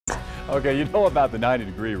Okay, you know about the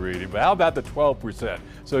 90-degree reading, but how about the 12%?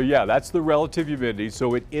 So yeah, that's the relative humidity.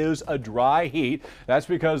 So it is a dry heat. That's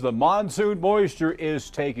because the monsoon moisture is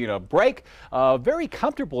taking a break. Very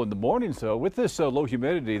comfortable in the mornings, though. With this low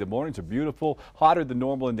humidity, the mornings are beautiful, hotter than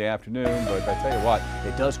normal in the afternoon. But I tell you what,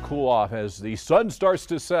 it does cool off as the sun starts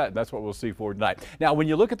to set. That's what we'll see for tonight. Now, when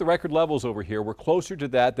you look at the record levels over here, we're closer to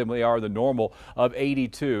that than we are the normal of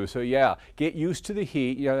 82. So yeah, get used to the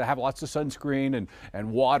heat. You know, have lots of sunscreen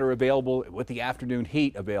and water available with the afternoon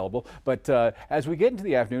heat available. But as we get into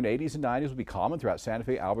the afternoon, 80s and 90s will be common throughout Santa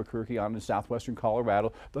Fe, Albuquerque, on in southwestern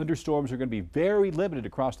Colorado. Thunderstorms are going to be very limited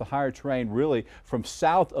across the higher terrain, really from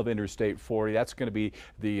south of Interstate 40. That's going to be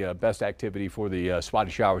the best activity for the spotty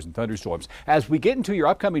showers and thunderstorms. As we get into your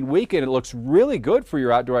upcoming weekend, it looks really good for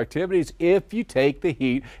your outdoor activities if you take the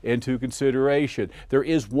heat into consideration. There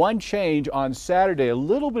is one change on Saturday. A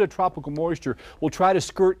little bit of tropical moisture will try to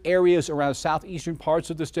skirt areas around southeastern parts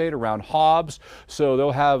of the state, around Hobbs, so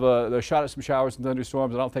they'll have a shot at some showers and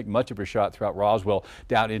thunderstorms. I don't think much of a shot throughout Roswell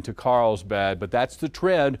down into Carlsbad, but that's the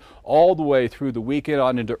trend all the way through the weekend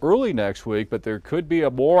on into early next week. But there could be a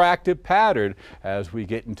more active pattern as we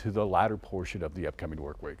get into the latter portion of the upcoming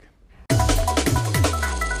work week.